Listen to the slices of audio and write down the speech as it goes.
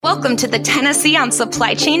Welcome to the Tennessee on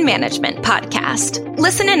Supply Chain Management podcast.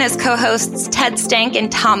 Listen in as co-hosts Ted Stank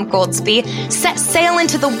and Tom Goldsby set sail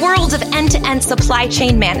into the world of end-to-end supply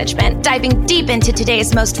chain management, diving deep into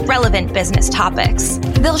today's most relevant business topics.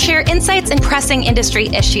 They'll share insights in pressing industry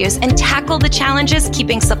issues and tackle the challenges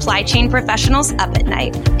keeping supply chain professionals up at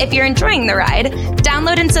night. If you're enjoying the ride,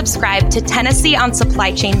 download and subscribe to Tennessee on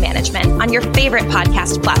Supply Chain Management on your favorite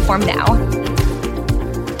podcast platform now.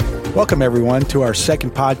 Welcome, everyone, to our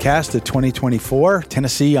second podcast of 2024,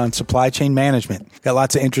 Tennessee on Supply Chain Management. Got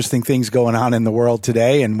lots of interesting things going on in the world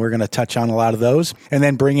today, and we're going to touch on a lot of those, and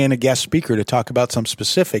then bring in a guest speaker to talk about some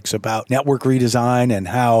specifics about network redesign and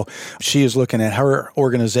how she is looking at her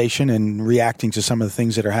organization and reacting to some of the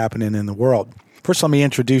things that are happening in the world. First, let me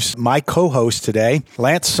introduce my co-host today,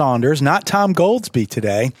 Lance Saunders, not Tom Goldsby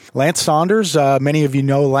today. Lance Saunders, many of you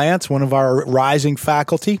know Lance, one of our rising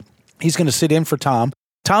faculty. He's going to sit in for Tom.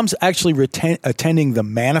 Tom's actually attending the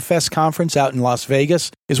Manifest Conference out in Las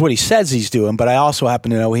Vegas, is what he says he's doing, but I also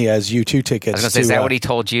happen to know he has U2 tickets. I was going to say, is that what he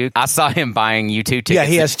told you? I saw him buying U2 tickets in the classroom.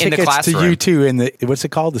 Yeah, he has tickets to U2 in the, what's it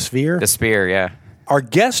called, the Sphere? The Sphere, yeah. Our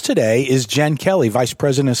guest today is Jen Kelly, Vice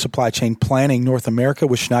President of Supply Chain Planning North America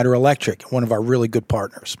with Schneider Electric, one of our really good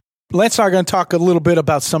partners. Lance and I are going to talk a little bit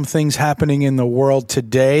about some things happening in the world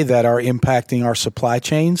today that are impacting our supply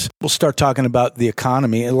chains. We'll start talking about the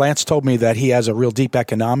economy. And Lance told me that he has a real deep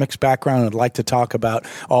economics background and would like to talk about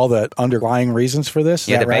all the underlying reasons for this.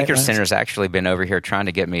 Yeah, the right, Baker Lance? Center's actually been over here trying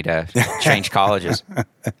to get me to change colleges.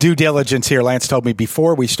 Due diligence here, Lance told me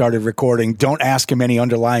before we started recording, don't ask him any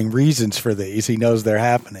underlying reasons for these. He knows they're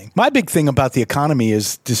happening. My big thing about the economy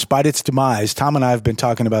is, despite its demise, Tom and I have been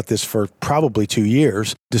talking about this for probably 2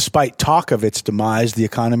 years, despite talk of its demise, the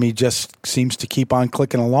economy just seems to keep on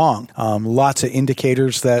clicking along. Lots of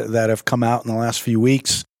indicators that have come out in the last few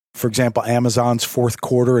weeks. For example, Amazon's fourth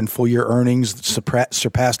quarter and full year earnings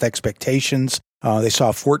surpassed expectations. They saw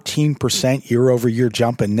a 14% year-over-year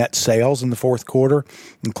jump in net sales in the fourth quarter,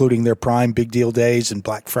 including their Prime Big Deal Days and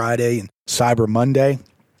Black Friday and Cyber Monday.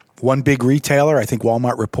 One big retailer, I think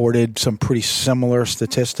Walmart, reported some pretty similar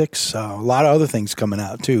statistics. A lot of other things coming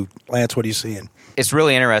out, too. Lance, what are you seeing? It's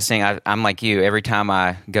really interesting. I'm like you. Every time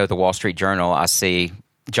I go to the Wall Street Journal, I see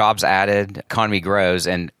jobs added, economy grows,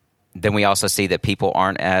 and then we also see that people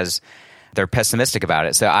they're pessimistic about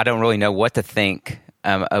it. So I don't really know what to think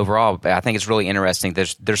overall, but I think it's really interesting.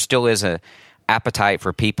 There still is a appetite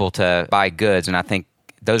for people to buy goods, and I think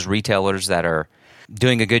those retailers that are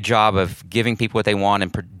doing a good job of giving people what they want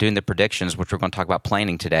and doing the predictions, which we're going to talk about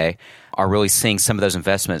planning today, are really seeing some of those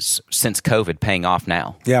investments since COVID paying off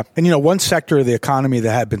now. Yeah. And, one sector of the economy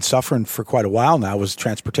that had been suffering for quite a while now was the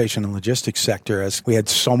transportation and logistics sector, as we had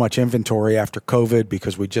so much inventory after COVID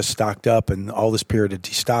because we just stocked up and all this period of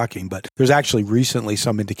destocking. But there's actually recently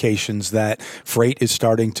some indications that freight is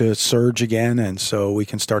starting to surge again. And so we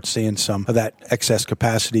can start seeing some of that excess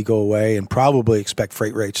capacity go away and probably expect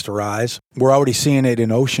freight rates to rise. We're already seeing it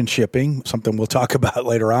in ocean shipping, something we'll talk about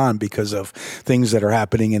later on because of things that are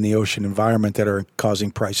happening in the ocean environment that are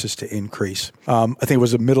causing prices to increase. I think it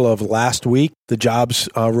was the middle of last week, the jobs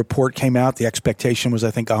report came out. The expectation was,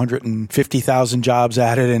 I think, 150,000 jobs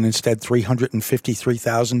added, and instead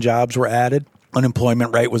 353,000 jobs were added.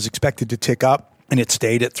 Unemployment rate was expected to tick up, and it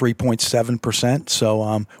stayed at 3.7%.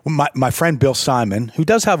 So my friend Bill Simon, who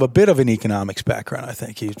does have a bit of an economics background, I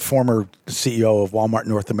think, he's former CEO of Walmart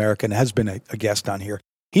North America and has been a guest on here.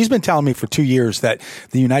 He's been telling me for 2 years that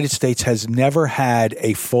the United States has never had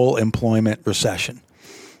a full employment recession.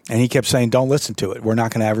 And he kept saying, don't listen to it. We're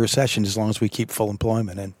not going to have a recession as long as we keep full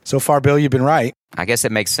employment. And so far, Bill, you've been right. I guess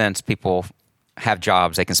it makes sense. People have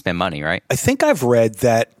jobs. They can spend money, right? I think I've read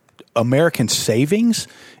that American savings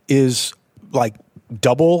is like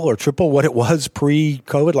double or triple what it was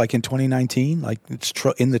pre-COVID, like in 2019, like it's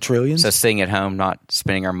in the trillions. So staying at home, not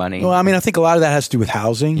spending our money. Well, I mean, I think a lot of that has to do with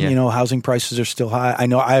housing. Yeah. Housing prices are still high. I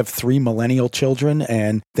know I have 3 millennial children,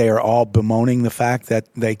 and they are all bemoaning the fact that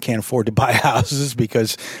they can't afford to buy houses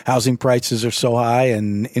because housing prices are so high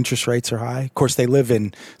and interest rates are high. Of course, they live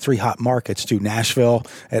in 3 hot markets too: Nashville,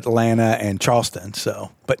 Atlanta, and Charleston.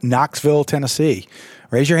 But Knoxville, Tennessee,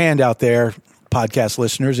 raise your hand out there, podcast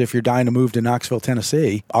listeners, if you're dying to move to Knoxville,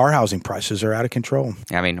 Tennessee. Our housing prices are out of control.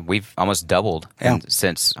 I mean, we've almost doubled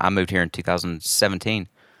since I moved here in 2017.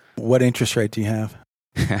 What interest rate do you have?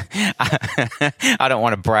 I don't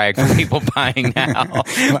want to brag for people buying now,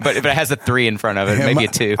 but it has a 3 in front of it, maybe a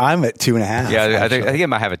 2. I'm at 2.5. Yeah, I think it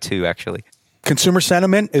might have a 2, actually. Consumer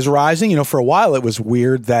sentiment is rising. For a while it was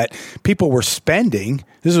weird that people were spending.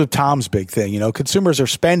 This is Tom's big thing. Consumers are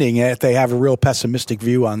spending if they have a real pessimistic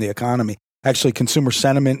view on the economy. Actually, consumer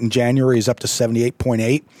sentiment in January is up to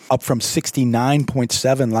 78.8, up from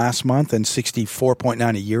 69.7 last month and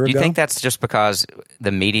 64.9 a year ago. Do you think that's just because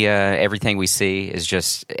the media, everything we see is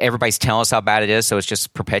just, everybody's telling us how bad it is, so it's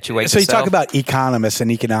just perpetuates itself? So you talk about economists and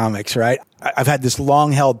economics, right? I've had this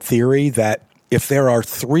long-held theory that if there are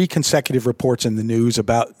 3 consecutive reports in the news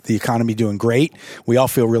about the economy doing great, we all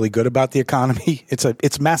feel really good about the economy.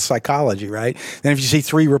 It's mass psychology, right? And if you see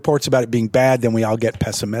 3 reports about it being bad, then we all get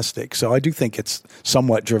pessimistic. So I do think it's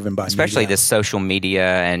somewhat driven by especially media. This social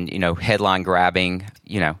media and, headline grabbing,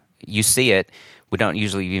 you see it. We don't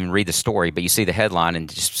usually even read the story, but you see the headline and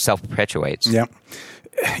it just self-perpetuates. Yeah.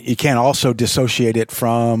 You can't also dissociate it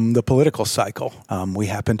from the political cycle. We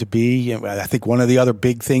happen to be, I think one of the other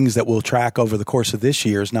big things that we'll track over the course of this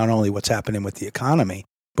year is not only what's happening with the economy,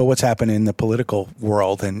 but what's happening in the political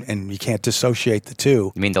world, and you can't dissociate the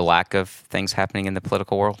two. You mean the lack of things happening in the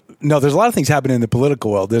political world? No, there's a lot of things happening in the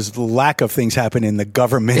political world. There's the lack of things happening in the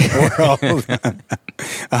government world.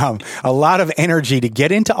 A lot of energy to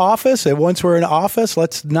get into office, and once we're in office,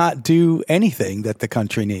 let's not do anything that the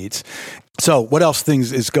country needs. So what else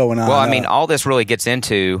things is going on? Well, I mean, all this really gets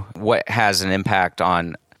into what has an impact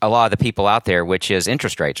on a lot of the people out there, which is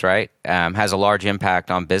interest rates, right? Has a large impact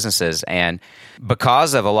on businesses. And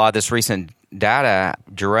because of a lot of this recent data,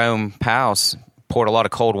 Jerome Powell poured a lot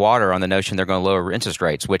of cold water on the notion they're going to lower interest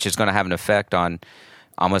rates, which is going to have an effect on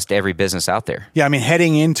almost every business out there. Yeah, I mean,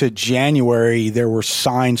 heading into January, there were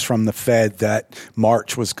signs from the Fed that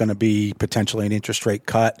March was going to be potentially an interest rate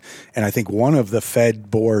cut. And I think one of the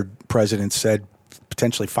Fed board presidents said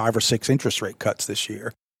potentially 5 or 6 interest rate cuts this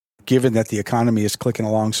year. Given that the economy is clicking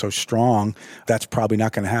along so strong, that's probably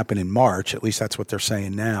not going to happen in March. At least that's what they're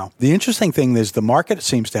saying now. The interesting thing is the market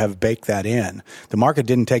seems to have baked that in. The market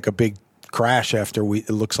didn't take a big crash after it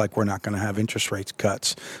looks like we're not going to have interest rates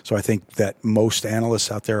cuts. So I think that most analysts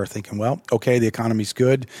out there are thinking, well, okay, the economy's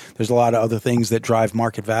good. There's a lot of other things that drive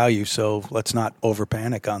market value, so let's not over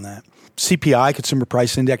panic on that. CPI, Consumer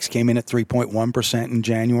Price Index, came in at 3.1% in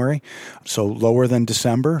January, so lower than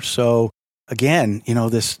December. So again,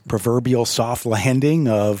 this proverbial soft landing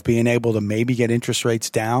of being able to maybe get interest rates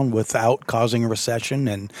down without causing a recession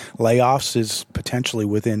and layoffs is potentially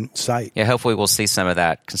within sight. Yeah, hopefully we'll see some of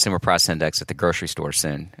that consumer price index at the grocery store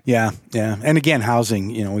soon. Yeah. And again, housing,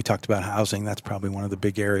 we talked about housing. That's probably one of the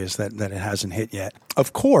big areas that it hasn't hit yet.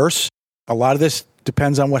 Of course, a lot of this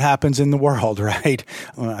depends on what happens in the world, right?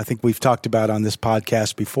 I think we've talked about on this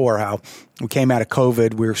podcast before how we came out of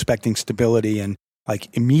COVID, we were expecting stability, and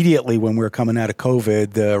immediately when we were coming out of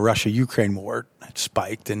COVID, the Russia-Ukraine war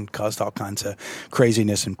spiked and caused all kinds of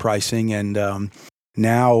craziness in pricing. And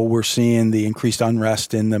now we're seeing the increased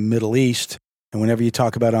unrest in the Middle East. And whenever you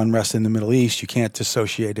talk about unrest in the Middle East, you can't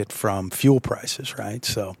dissociate it from fuel prices, right?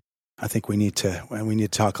 So I think we need to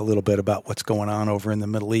talk a little bit about what's going on over in the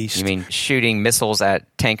Middle East. You mean shooting missiles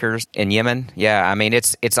at tankers in Yemen? Yeah, I mean,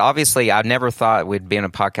 it's obviously, I never thought we'd be in a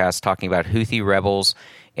podcast talking about Houthi rebels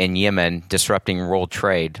in Yemen disrupting world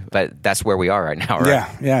trade, but that's where we are right now, right?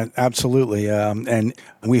 Yeah, absolutely. And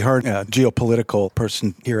we heard a geopolitical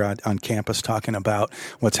person here on campus talking about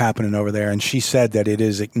what's happening over there, and she said that it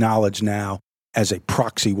is acknowledged now as a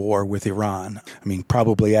proxy war with Iran. I mean,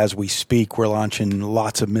 probably as we speak, we're launching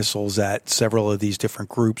lots of missiles at several of these different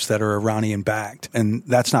groups that are Iranian-backed, and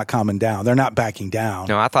that's not calming down. They're not backing down.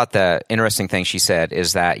 No, I thought the interesting thing she said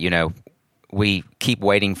is that, we keep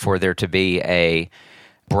waiting for there to be a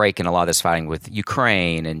break in a lot of this fighting with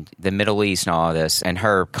Ukraine and the Middle East and all of this. And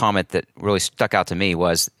her comment that really stuck out to me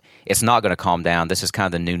was, it's not going to calm down. This is kind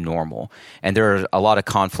of the new normal. And there are a lot of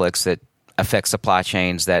conflicts that affect supply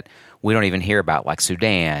chains that we don't even hear about, like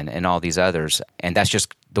Sudan and all these others. And that's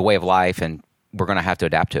just the way of life, and we're going to have to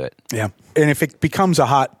adapt to it. Yeah. And if it becomes a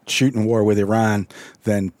hot shooting war with Iran,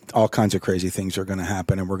 then all kinds of crazy things are going to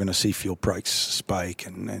happen, and we're going to see fuel prices spike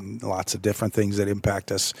and lots of different things that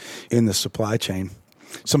impact us in the supply chain.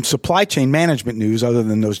 Some supply chain management news other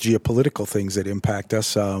than those geopolitical things that impact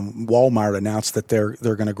us. Walmart announced that they're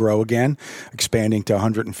going to grow again, expanding to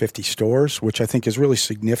 150 stores, which I think is really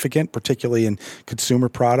significant, particularly in consumer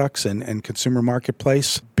products and consumer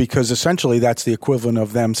marketplace, because essentially that's the equivalent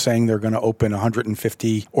of them saying they're going to open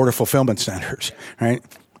 150 order fulfillment centers, right?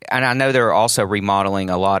 And I know they're also remodeling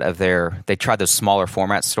a lot of they tried those smaller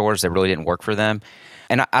format stores that really didn't work for them.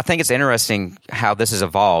 And I think it's interesting how this has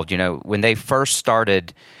evolved. When they first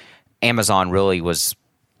started, Amazon really was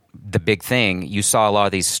the big thing. You saw a lot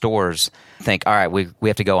of these stores think, all right, we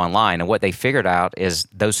have to go online. And what they figured out is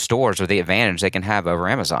those stores are the advantage they can have over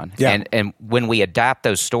Amazon. Yeah. And when we adapt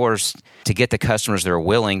those stores to get the customers that are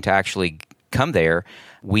willing to actually come there,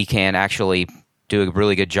 we can actually do a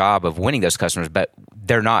really good job of winning those customers, but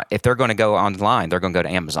they're not. If they're going to go online, they're going to go to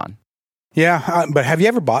Amazon. Yeah, but have you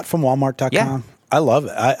ever bought from Walmart.com? Yeah. I love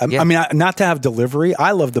it. I mean, not to have delivery.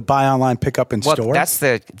 I love the buy online, pick up in store. That's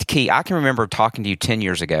the key. I can remember talking to you 10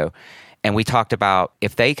 years ago, and we talked about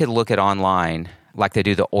if they could look at online like they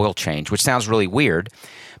do the oil change, which sounds really weird,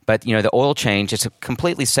 but the oil change is a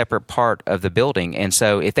completely separate part of the building. And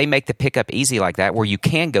so if they make the pickup easy like that, where you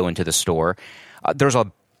can go into the store, there's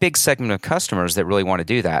a big segment of customers that really want to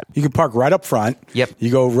do that. You can park right up front. Yep. You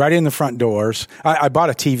go right in the front doors. I bought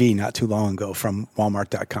a TV not too long ago from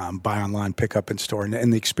Walmart.com, buy online, pick up in store,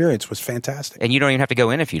 and the experience was fantastic. And you don't even have to go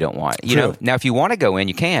in if you don't want. Now, if you want to go in,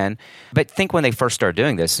 you can. But think when they first started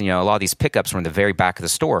doing this, a lot of these pickups were in the very back of the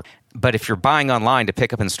store. But if you're buying online to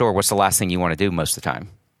pick up in the store, what's the last thing you want to do most of the time?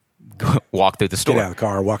 Walk through the store. Get out of the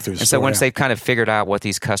car, walk through the store. And so once they've kind of figured out what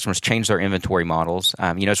these customers change their inventory models,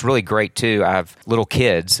 it's really great too. I have little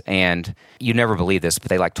kids, and you never believe this, but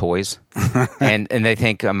they like toys, and they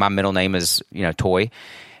think my middle name is Toy,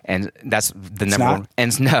 and that's the number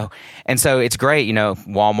one. And so it's great.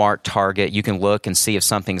 Walmart, Target, you can look and see if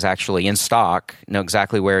something's actually in stock, know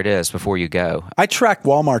exactly where it is before you go. I tracked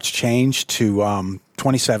Walmart's change to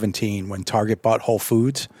 2017 when Target bought Whole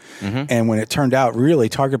Foods. Mm-hmm. And when it turned out, really,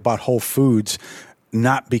 Target bought Whole Foods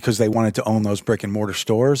not because they wanted to own those brick and mortar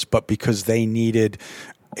stores, but because they needed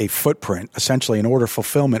a footprint, essentially an order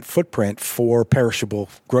fulfillment footprint for perishable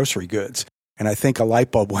grocery goods. And I think a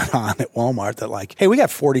light bulb went on at Walmart that hey, we got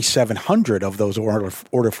 4,700 of those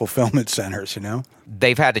order fulfillment centers,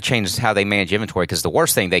 They've had to change how they manage inventory, because the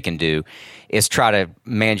worst thing they can do is try to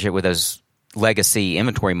manage it with those legacy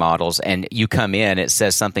inventory models, and you come in, it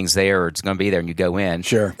says something's there or it's going to be there, and you go in.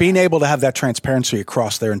 Sure. Being able to have that transparency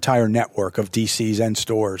across their entire network of DCs and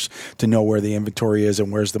stores to know where the inventory is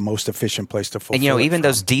and where's the most efficient place to fulfill and even from.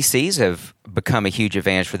 Those DCs have become a huge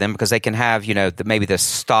advantage for them, because they can have maybe the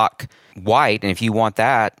stock white, and if you want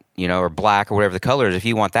that, or black or whatever the color is, if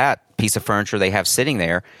you want that piece of furniture they have sitting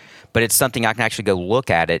there, but it's something I can actually go look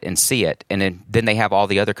at it and see it. And then they have all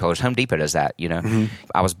the other colors. Home Depot does that, Mm-hmm.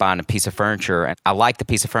 I was buying a piece of furniture, and I liked the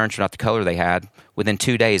piece of furniture, not the color they had. Within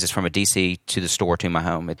 2 days, it's from a DC to the store to my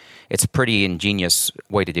home. It's a pretty ingenious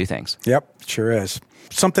way to do things. Yep, sure is.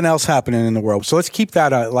 Something else happening in the world. So let's keep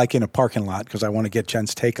that in a parking lot, because I want to get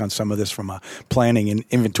Jen's take on some of this from a planning and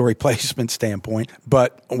inventory placement standpoint.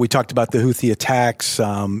 But we talked about the Houthi attacks,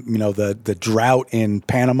 the drought in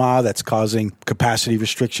Panama that's causing capacity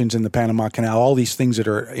restrictions in the Panama Canal, all these things that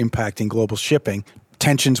are impacting global shipping.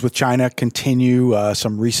 Tensions with China continue.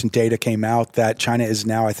 Some recent data came out that China is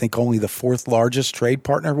now, I think, only the fourth largest trade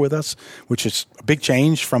partner with us, which is a big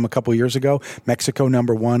change from a couple of years ago. Mexico,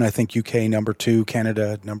 number one. I think UK, number two.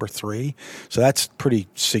 Canada, number three. So that's pretty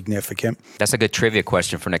significant. That's a good trivia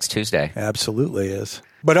question for next Tuesday. Absolutely is.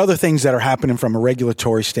 But other things that are happening from a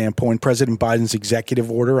regulatory standpoint, President Biden's executive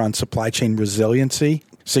order on supply chain resiliency,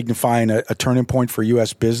 signifying a turning point for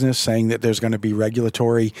U.S. business, saying that there's going to be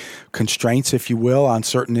regulatory constraints, if you will, on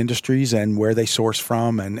certain industries and where they source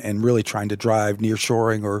from, and really trying to drive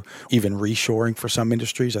nearshoring or even reshoring for some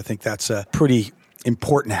industries. I think that's a pretty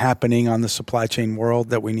important happening on the supply chain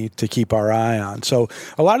world that we need to keep our eye on. So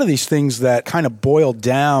a lot of these things that kind of boil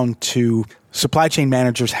down to supply chain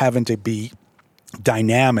managers having to be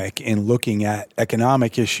dynamic in looking at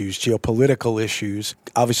economic issues, geopolitical issues,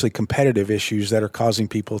 obviously competitive issues that are causing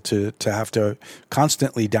people to have to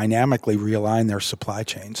constantly dynamically realign their supply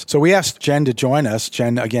chains. So we asked Jen to join us.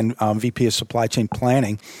 Jen, again, VP of Supply Chain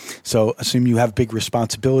Planning. So assume you have big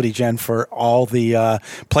responsibility, Jen, for all the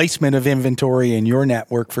placement of inventory in your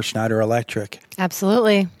network for Schneider Electric.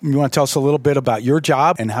 Absolutely. You want to tell us a little bit about your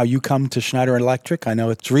job and how you come to Schneider Electric? I know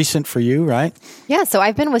it's recent for you, right? Yeah, so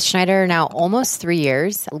I've been with Schneider now almost 3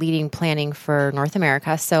 years, leading planning for North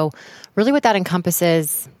America. So really what that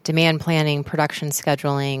encompasses, demand planning, production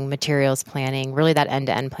scheduling, materials planning, really that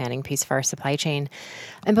end-to-end planning piece for our supply chain.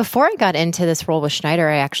 And before I got into this role with Schneider,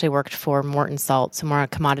 I actually worked for Morton Salt, so more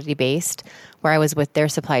commodity-based, where I was with their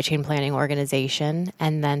supply chain planning organization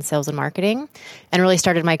and then sales and marketing, and really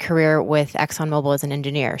started my career with ExxonMobil as an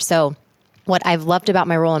engineer. So what I've loved about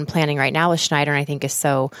my role in planning right now with Schneider, and I think is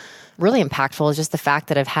so really impactful, is just the fact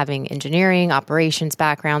that of having engineering, operations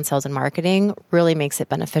background, sales and marketing really makes it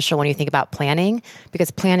beneficial when you think about planning,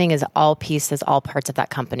 because planning is all pieces, all parts of that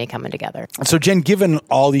company coming together. So Jen, given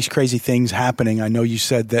all these crazy things happening, I know you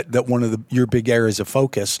said that one of your big areas of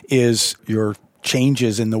focus is your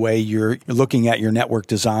changes in the way you're looking at your network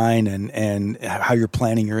design and how you're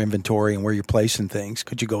planning your inventory and where you're placing things.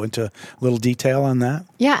 Could you go into a little detail on that?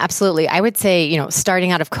 Yeah, absolutely. I would say,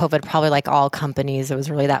 starting out of COVID, probably like all companies, it was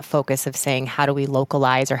really that focus of saying, how do we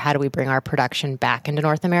localize or how do we bring our production back into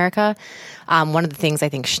North America? One of the things I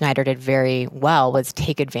think Schneider did very well was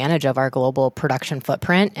take advantage of our global production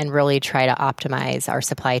footprint and really try to optimize our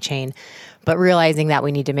supply chain, but realizing that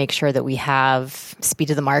we need to make sure that we have speed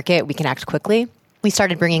to the market, we can act quickly. We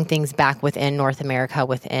started bringing things back within North America,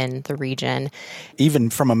 within the region. Even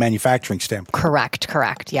from a manufacturing standpoint?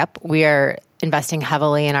 Correct. Yep. We are investing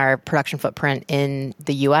heavily in our production footprint in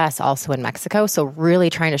the U.S., also in Mexico. So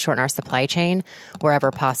really trying to shorten our supply chain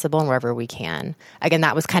wherever possible and wherever we can. Again,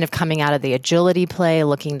 that was kind of coming out of the agility play,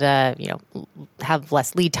 looking to, have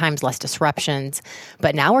less lead times, less disruptions.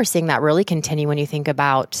 But now we're seeing that really continue when you think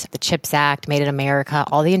about the CHIPS Act, Made in America,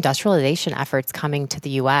 all the industrialization efforts coming to the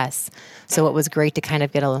U.S. So it was great to kind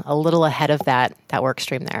of get a little ahead of that work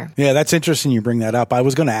stream there. Yeah, that's interesting you bring that up. I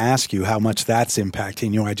was going to ask you how much that's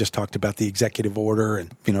impacting. I just talked about the executive order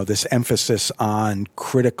and, this emphasis on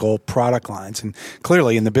critical product lines. And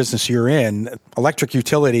clearly in the business you're in, electric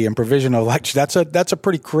utility and provision of electricity, that's a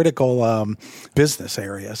pretty critical business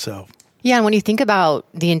area. So. Yeah, and when you think about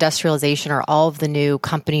the industrialization or all of the new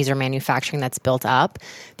companies or manufacturing that's built up,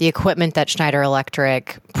 the equipment that Schneider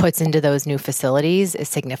Electric puts into those new facilities is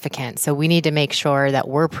significant. So we need to make sure that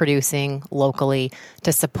we're producing locally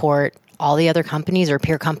to support all the other companies or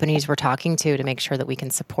peer companies we're talking to make sure that we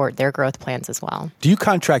can support their growth plans as well. Do you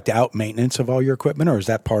contract out maintenance of all your equipment, or is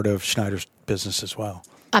that part of Schneider's business as well?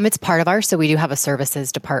 It's part of ours. So we do have a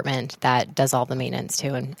services department that does all the maintenance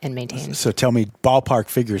too and maintains. So tell me, ballpark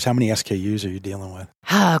figures, how many SKUs are you dealing with?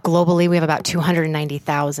 Globally, we have about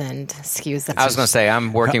 290,000 SKUs. I was going to say,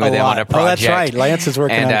 I'm working with them on a project. Oh, that's right. Lance is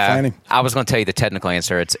working on planning. I was going to tell you the technical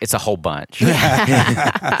answer. It's a whole bunch.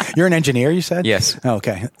 You're an engineer, you said? Yes. Oh,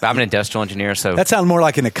 okay. I'm an industrial engineer. So that sounds more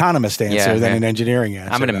like an economist answer than an engineering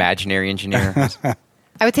answer. I'm an imaginary engineer.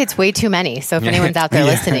 I would say it's way too many. So if anyone's out there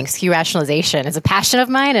listening, SKU rationalization is a passion of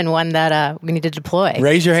mine and one that we need to deploy.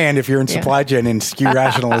 Raise your hand if you're in supply chain and SKU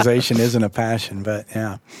rationalization isn't a passion, but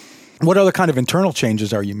yeah. What other kind of internal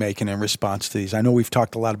changes are you making in response to these? I know we've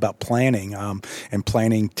talked a lot about planning and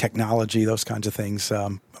planning technology, those kinds of things.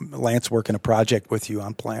 Lance working a project with you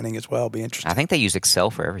on planning as well. Be interesting. I think they use Excel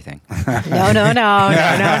for everything. No.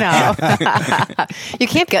 You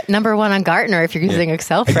can't get number one on Gartner if you're using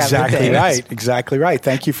Excel for everything. Exactly right.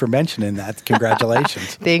 Thank you for mentioning that.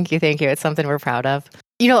 Congratulations. Thank you. It's something we're proud of.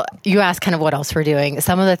 You asked kind of what else we're doing.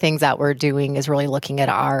 Some of the things that we're doing is really looking at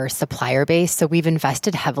our supplier base. So we've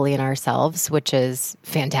invested heavily in ourselves, which is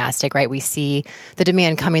fantastic, right? We see the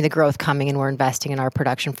demand coming, the growth coming, and we're investing in our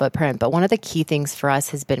production footprint. But one of the key things for us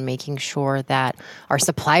has been making sure that our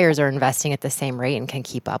suppliers are investing at the same rate and can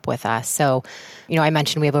keep up with us. So, I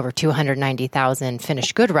mentioned we have over 290,000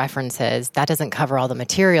 finished good references. That doesn't cover all the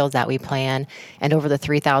materials that we plan and over the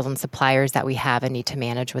 3,000 suppliers that we have and need to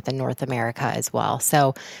manage within North America as well.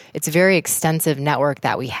 So it's a very extensive network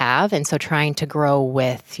that we have. And so trying to grow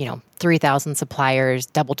with, 3,000 suppliers,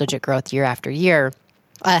 double-digit growth year after year,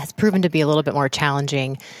 has proven to be a little bit more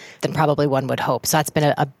challenging than probably one would hope. So that's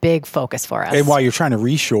been a big focus for us. And while you're trying to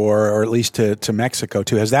reshore, or at least to Mexico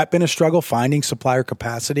too, has that been a struggle, finding supplier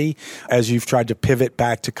capacity as you've tried to pivot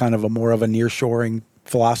back to kind of a more of a nearshoring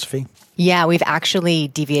philosophy? Yeah, we've actually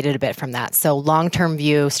deviated a bit from that. So long-term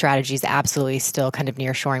view strategy is absolutely still kind of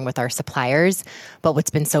nearshoring with our suppliers. But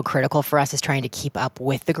what's been so critical for us is trying to keep up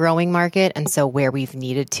with the growing market. And so where we've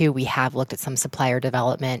needed to, we have looked at some supplier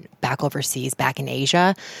development back overseas, back in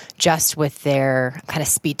Asia, just with their kind of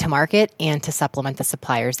speed to market and to supplement the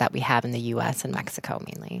suppliers that we have in the U.S. and Mexico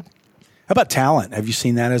mainly. How about talent? Have you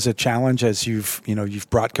seen that as a challenge as you've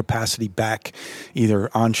brought capacity back either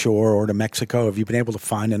onshore or to Mexico? Have you been able to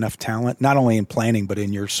find enough talent, not only in planning, but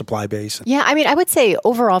in your supply base? Yeah, I would say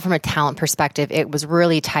overall from a talent perspective, it was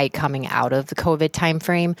really tight coming out of the COVID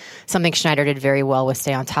timeframe. Something Schneider did very well was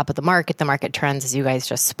stay on top of the market trends, as you guys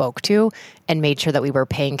just spoke to, and made sure that we were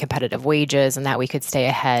paying competitive wages and that we could stay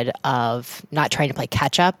ahead of not trying to play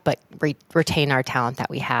catch up, but retain our talent that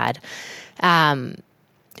we had.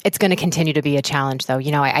 It's going to continue to be a challenge, though.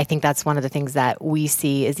 I think that's one of the things that we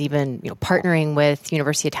see is even, partnering with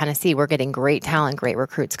University of Tennessee. We're getting great talent, great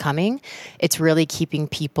recruits coming. It's really keeping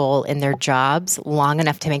people in their jobs long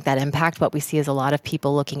enough to make that impact. What we see is a lot of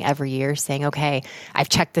people looking every year saying, okay, I've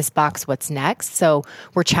checked this box, what's next? So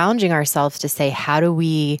we're challenging ourselves to say, how do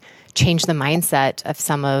we change the mindset of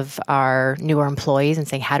some of our newer employees and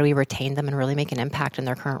saying, how do we retain them and really make an impact in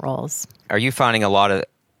their current roles? Are you finding a lot of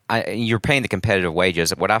you're paying the competitive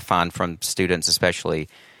wages? What I find from students especially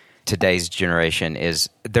today's generation is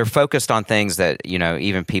they're focused on things that,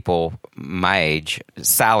 even people my age,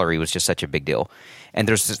 salary was just such a big deal. And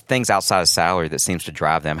there's just things outside of salary that seems to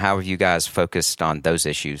drive them. How have you guys focused on those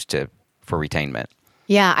issues for retainment?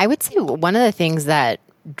 Yeah, I would say one of the things that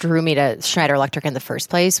drew me to Schneider Electric in the first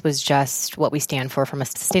place was just what we stand for from a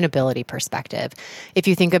sustainability perspective. If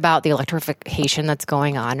you think about the electrification that's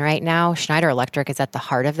going on right now, Schneider Electric is at the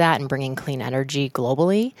heart of that and bringing clean energy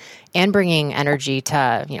globally and bringing energy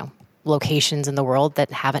to, locations in the world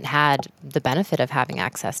that haven't had the benefit of having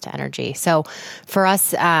access to energy. So for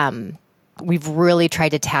us, we've really tried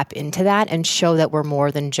to tap into that and show that we're more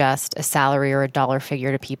than just a salary or a dollar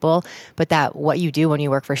figure to people, but that what you do when you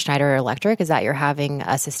work for Schneider Electric is that you're having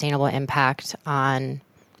a sustainable impact on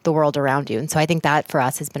the world around you. And so I think that for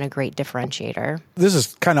us has been a great differentiator. This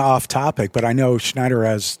is kind of off topic, but I know Schneider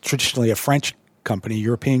is traditionally a French company,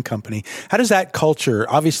 European company. How does that culture,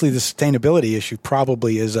 obviously the sustainability issue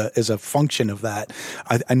probably is a function of that.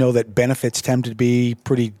 I know that benefits tend to be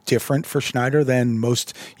pretty different for Schneider than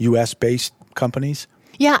most US-based companies.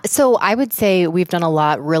 Yeah, so I would say we've done a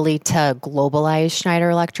lot really to globalize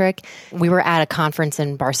Schneider Electric. We were at a conference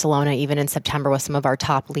in Barcelona even in September with some of our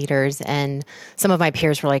top leaders, and some of my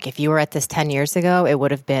peers were like, if you were at this 10 years ago, it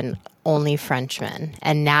would have been only Frenchmen.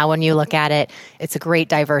 And now when you look at it, it's a great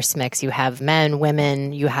diverse mix. You have men,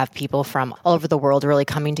 women, you have people from all over the world really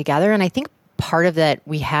coming together. And I think part of that,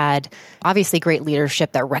 we had obviously great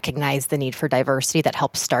leadership that recognized the need for diversity that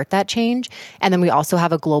helped start that change. And then we also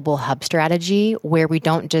have a global hub strategy where we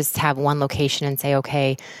don't just have one location and say,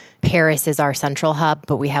 okay, Paris is our central hub,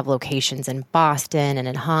 but we have locations in Boston and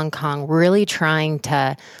in Hong Kong, really trying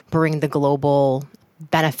to bring the global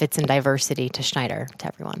benefits and diversity to Schneider, to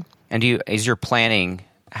everyone. And is your planning,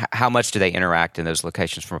 how much do they interact in those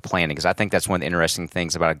locations from a planning? Because I think that's one of the interesting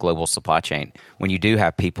things about a global supply chain. When you do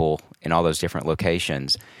have people in all those different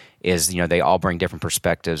locations, is they all bring different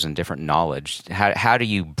perspectives and different knowledge. How do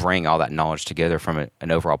you bring all that knowledge together from an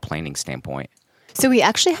overall planning standpoint? So we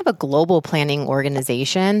actually have a global planning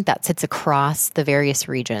organization that sits across the various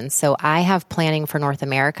regions. So I have planning for North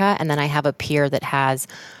America, and then I have a peer that has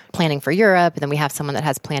planning for Europe, and then we have someone that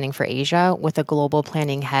has planning for Asia with a global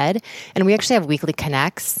planning head. And we actually have weekly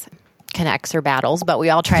connects or battles, but we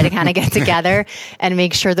all try to kind of get together and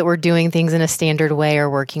make sure that we're doing things in a standard way or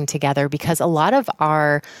working together, because a lot of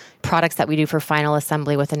our products that we do for final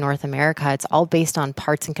assembly within North America, it's all based on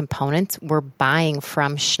parts and components we're buying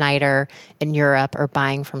from Schneider in Europe or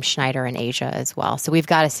buying from Schneider in Asia as well. So we've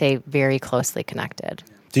got to stay very closely connected.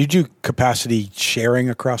 Do you do capacity sharing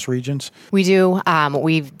across regions? We do.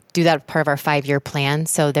 We do that part of our 5-year plan.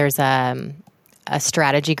 So there's a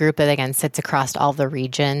strategy group that, again, sits across all the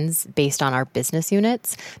regions based on our business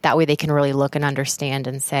units. That way they can really look and understand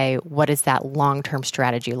and say, what does that long-term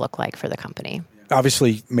strategy look like for the company?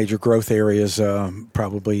 Obviously, major growth areas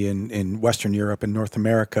probably in Western Europe and North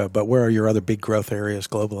America, but where are your other big growth areas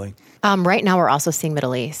globally? Right now, we're also seeing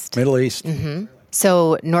Middle East. Middle East. Mm-hmm.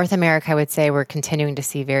 So North America, I would say we're continuing to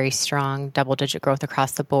see very strong double-digit growth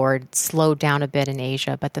across the board, slowed down a bit in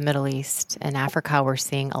Asia, but the Middle East and Africa, we're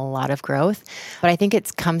seeing a lot of growth. But I think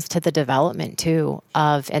it comes to the development, too,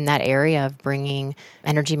 in that area of bringing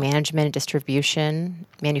energy management, distribution,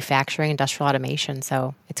 manufacturing, industrial automation.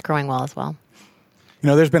 So it's growing well as well.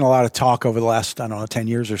 There's been a lot of talk over the last, 10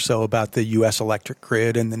 years or so about the U.S. electric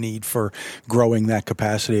grid and the need for growing that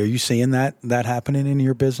capacity. Are you seeing that happening in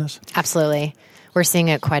your business? Absolutely. We're seeing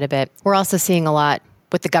it quite a bit. We're also seeing a lot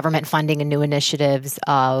with the government funding and new initiatives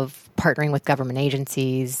of partnering with government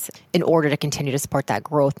agencies in order to continue to support that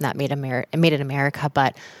growth and that Made in America.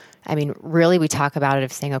 But, really we talk about it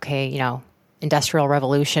of saying, okay, Industrial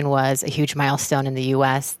Revolution was a huge milestone in the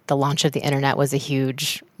U.S. The launch of the internet was a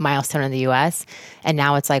huge milestone in the U.S. And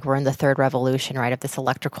now it's like we're in the third revolution, right, of this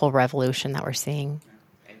electrical revolution that we're seeing.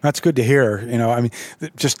 That's good to hear.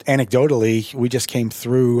 Just anecdotally, we just came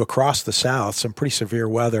through across the South some pretty severe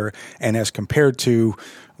weather. And as compared to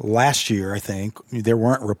last year, I think, there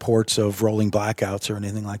weren't reports of rolling blackouts or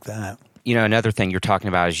anything like that. Another thing you're talking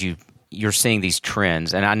about is you're seeing these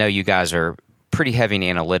trends. And I know you guys are pretty heavy in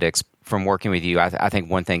analytics. From working with you, I think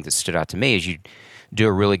one thing that stood out to me is you do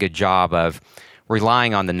a really good job of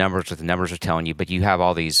relying on the numbers that the numbers are telling you, but you have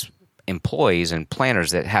all these employees and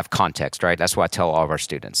planners that have context, right? That's what I tell all of our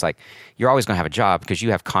students. Like, you're always going to have a job because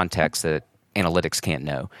you have context that analytics can't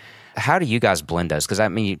know. How do you guys blend those? Because,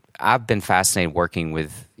 I've been fascinated working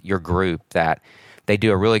with your group that they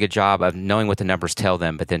do a really good job of knowing what the numbers tell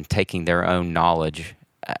them, but then taking their own knowledge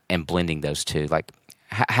and blending those two. Like,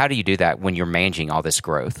 how do you do that when you're managing all this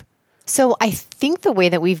growth? So I think the way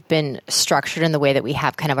that we've been structured and the way that we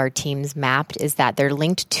have kind of our teams mapped is that they're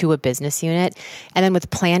linked to a business unit. And then with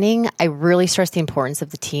planning, I really stress the importance of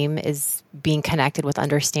the team is being connected with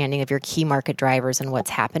understanding of your key market drivers and what's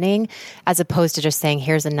happening, as opposed to just saying,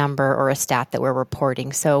 here's a number or a stat that we're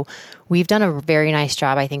reporting. So we've done a very nice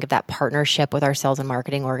job, I think, of that partnership with our sales and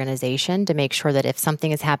marketing organization to make sure that if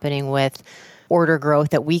something is happening with order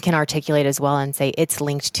growth, that we can articulate as well and say it's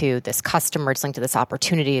linked to this customer, it's linked to this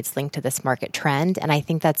opportunity, it's linked to this market trend. And I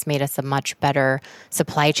think that's made us a much better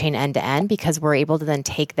supply chain end to end, because we're able to then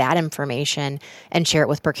take that information and share it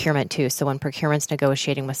with procurement too. So when procurement's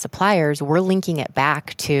negotiating with suppliers, we're linking it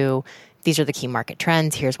back to these are the key market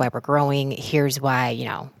trends. Here's why we're growing. Here's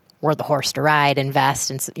why, we're the horse to ride, invest,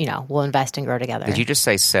 and, we'll invest and grow together. Did you just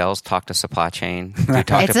say sales talk to supply chain? Do you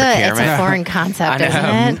talk to procurement? It's a foreign concept,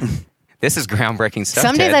 isn't it? This is groundbreaking stuff.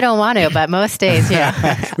 Some days I don't want to, but most days, yeah.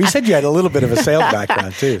 Well, you said you had a little bit of a sales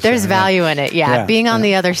background too. There's value in it, yeah. Being on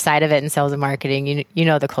the other side of it in sales and marketing, you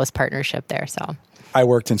know the close partnership there. So I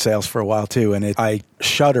worked in sales for a while too, and I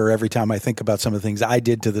shudder every time I think about some of the things I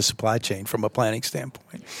did to the supply chain from a planning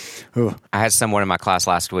standpoint. Ooh. I had someone in my class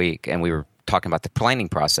last week, and we were talking about the planning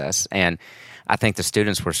process, and I think the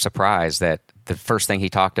students were surprised that the first thing he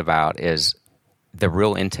talked about is the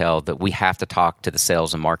real intel that we have to talk to the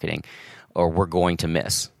sales and marketing, or we're going to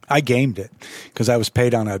miss. I gamed it because I was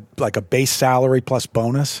paid on a base salary plus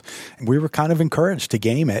bonus. And we were kind of encouraged to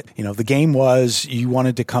game it. The game was you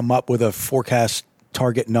wanted to come up with a forecast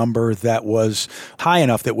target number that was high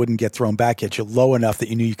enough that wouldn't get thrown back at you, low enough that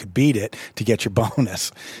you knew you could beat it to get your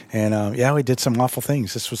bonus. And we did some awful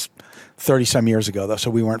things. This was 30-some years ago, though, so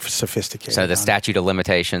we weren't sophisticated. So the statute of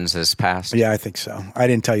limitations has passed? Yeah, I think so. I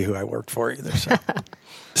didn't tell you who I worked for either. So.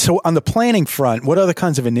 So on the planning front, what other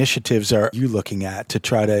kinds of initiatives are you looking at to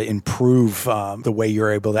try to improve the way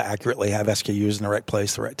you're able to accurately have SKUs in the right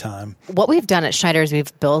place, the right time? What we've done at Schneider is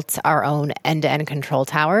we've built our own end-to-end control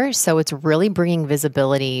tower. So it's really bringing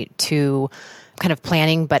visibility to kind of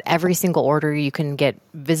planning, but every single order you can get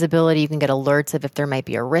visibility, you can get alerts of if there might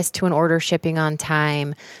be a risk to an order shipping on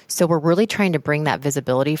time. So we're really trying to bring that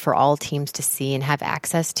visibility for all teams to see and have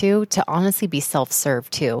access to honestly be self-serve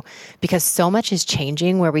too, because so much is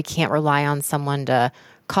changing where we can't rely on someone to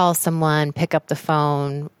call someone, pick up the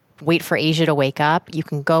phone, wait for Asia to wake up. You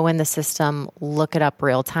can go in the system, look it up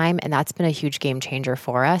real time, and that's been a huge game changer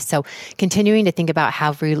for us. So continuing to think about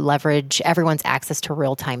how we leverage everyone's access to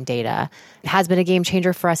real-time data has been a game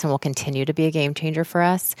changer for us and will continue to be a game changer for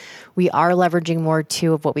us. We are leveraging more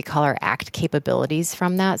too of what we call our ACT capabilities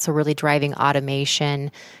from that, so really driving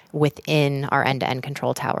automation within our end-to-end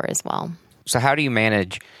control tower as well. So how do you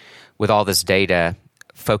manage with all this data,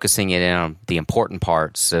 focusing it in on the important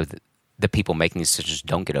parts so that the people making these decisions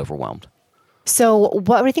don't get overwhelmed? So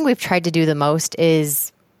what I think we've tried to do the most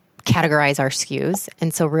is categorize our SKUs.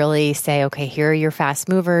 And so really say, okay, here are your fast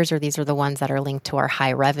movers, or these are the ones that are linked to our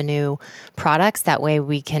high revenue products. That way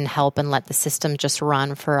we can help and let the system just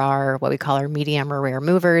run for our, what we call our medium or rare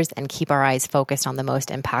movers, and keep our eyes focused on the most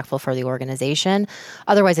impactful for the organization.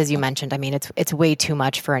 Otherwise, as you mentioned, it's way too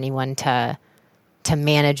much for anyone to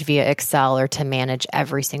manage via Excel or to manage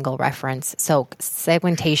every single reference. So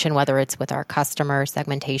segmentation, whether it's with our customers,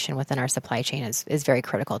 segmentation within our supply chain is very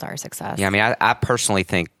critical to our success. Yeah, I personally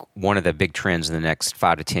think one of the big trends in the next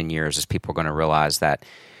 5 to 10 years is people are going to realize that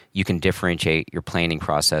you can differentiate your planning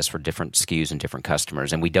process for different SKUs and different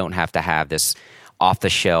customers. And we don't have to have this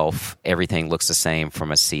off-the-shelf, everything looks the same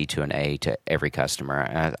from a C to an A to every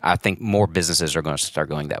customer. I think more businesses are going to start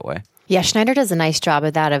going that way. Yeah, Schneider does a nice job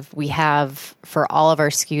of that. We have, for all of our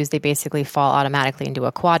SKUs, they basically fall automatically into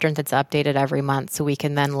a quadrant that's updated every month. So we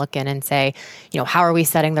can then look in and say, how are we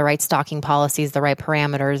setting the right stocking policies, the right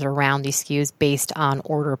parameters around these SKUs based on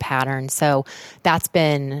order patterns. So that's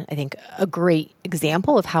been, I think, a great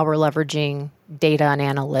example of how we're leveraging data and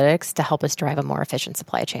analytics to help us drive a more efficient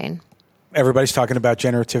supply chain. Everybody's talking about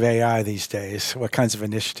generative AI these days. What kinds of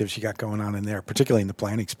initiatives you got going on in there, particularly in the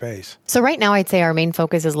planning space? So right now, I'd say our main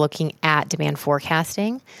focus is looking at demand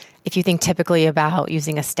forecasting. If you think typically about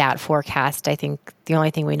using a stat forecast, I think the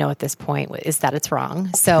only thing we know at this point is that it's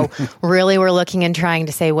wrong. So really, we're looking and trying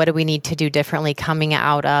to say, what do we need to do differently coming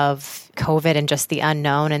out of COVID and just the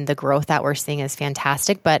unknown, and the growth that we're seeing is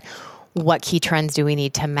fantastic. But what key trends do we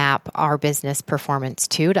need to map our business performance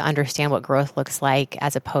to understand what growth looks like,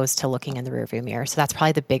 as opposed to looking in the rearview mirror? So that's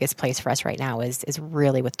probably the biggest place for us right now is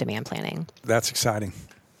really with demand planning. That's exciting.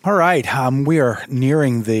 All right. We are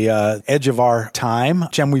nearing the edge of our time.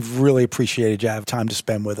 Jen, we've really appreciated you having time to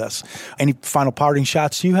spend with us. Any final parting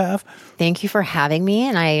shots you have? Thank you for having me.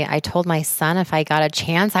 And I told my son if I got a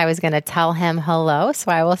chance, I was going to tell him hello.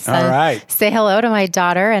 So I will say hello to my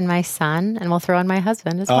daughter and my son, and we'll throw in my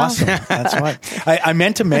husband as well. Awesome. That's right. I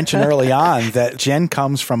meant to mention early on that Jen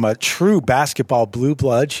comes from a true basketball blue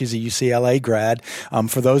blood. She's a UCLA grad.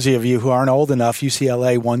 For those of you who aren't old enough,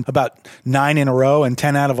 UCLA won about 9 in a row and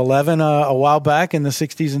 10 out of 11 a while back in the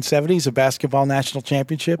 60s and 70s of basketball national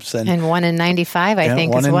championships. And 1 in 95, I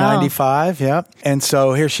think, as well. 1 in 95, yeah. And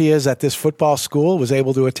so here she is at this football school, was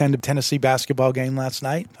able to attend a Tennessee basketball game last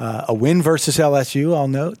night. A win versus LSU, I'll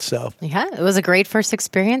note. So yeah, it was a great first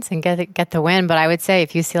experience and get the win. But I would say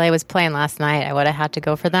if UCLA was playing last night, I would have had to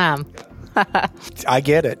go for them. I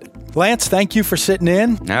get it. Lance, thank you for sitting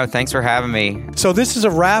in. No, thanks for having me. So this is a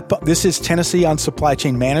wrap. This is Tennessee on Supply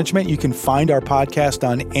Chain Management. You can find our podcast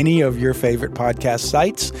on any of your favorite podcast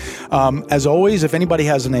sites. As always, if anybody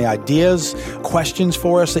has any ideas, questions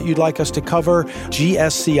for us that you'd like us to cover,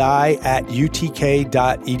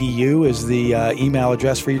 gsci@utk.edu is the email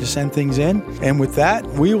address for you to send things in. And with that,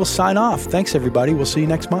 we will sign off. Thanks, everybody. We'll see you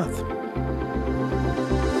next month.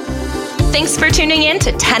 Thanks for tuning in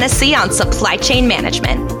to Tennessee on Supply Chain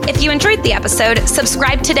Management. If you enjoyed the episode,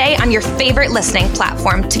 subscribe today on your favorite listening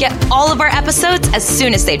platform to get all of our episodes as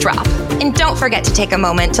soon as they drop. And don't forget to take a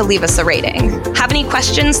moment to leave us a rating. Have any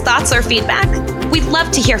questions, thoughts, or feedback? We'd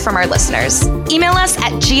love to hear from our listeners. Email us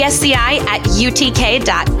at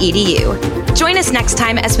gsci@utk.edu. Join us next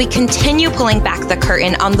time as we continue pulling back the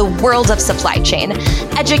curtain on the world of supply chain,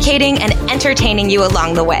 educating and entertaining you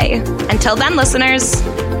along the way. Until then, listeners.